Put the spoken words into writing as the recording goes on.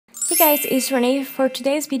guys, it's Renee. For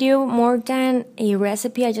today's video, more than a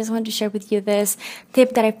recipe, I just want to share with you this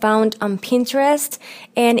tip that I found on Pinterest,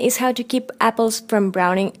 and it's how to keep apples from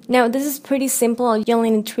browning. Now, this is pretty simple. You only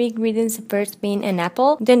need 3 ingredients, the first being an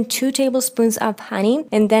apple, then 2 tablespoons of honey,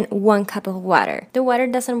 and then 1 cup of water. The water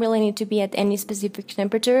doesn't really need to be at any specific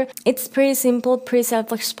temperature. It's pretty simple, pretty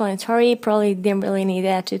self-explanatory. Probably didn't really need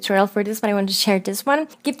a tutorial for this, but I want to share this one.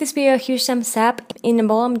 Give this video a huge thumbs up. In a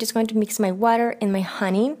bowl, I'm just going to mix my water and my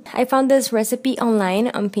honey. I found this recipe online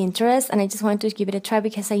on Pinterest, and I just wanted to give it a try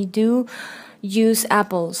because I do use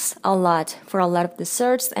apples a lot for a lot of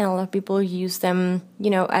desserts, and a lot of people use them,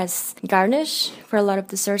 as garnish for a lot of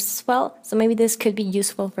desserts as well. So maybe this could be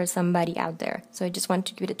useful for somebody out there. So I just want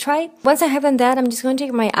to give it a try. Once I have done that, I'm just going to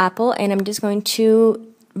take my apple and I'm just going to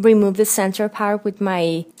remove the center part with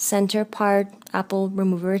my center part apple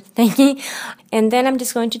remover thingy. And then I'm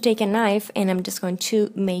just going to take a knife and I'm just going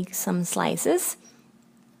to make some slices.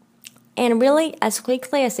 And really, as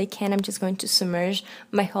quickly as I can, I'm just going to submerge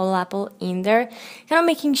my whole apple in there, kind of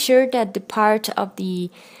making sure that the part of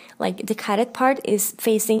the cutted part is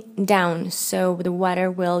facing down, so the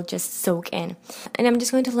water will just soak in. And I'm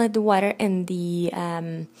just going to let the water and the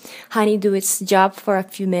honey do its job for a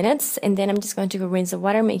few minutes, and then I'm just going to go rinse the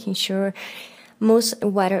water, making sure most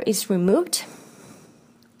water is removed.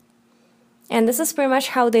 And this is pretty much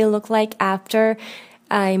how they look like after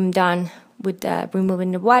I'm done with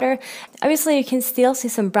removing the water. Obviously, you can still see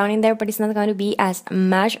some brown in there, but it's not going to be as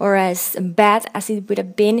much or as bad as it would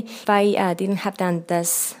have been if I didn't have done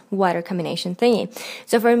this water combination thingy.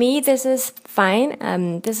 So for me, this is fine.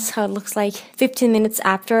 This is how it looks like 15 minutes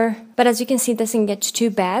after, but as you can see, it doesn't get too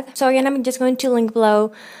bad. So again, I'm just going to link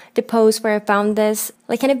below the post where I found this,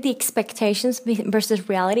 kind of the expectations versus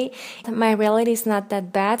reality. My reality is not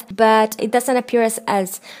that bad, but it doesn't appear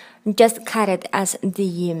as just cut it as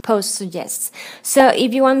the post suggests. So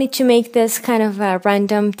if you want me to make this kind of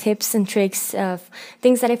random tips and tricks of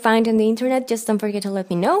things that I find on the internet, just don't forget to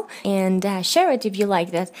let me know and share it if you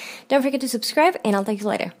like that. Don't forget to subscribe, and I'll talk to you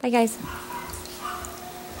later. Bye guys.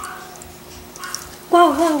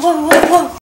 Whoa, whoa, whoa, whoa, whoa.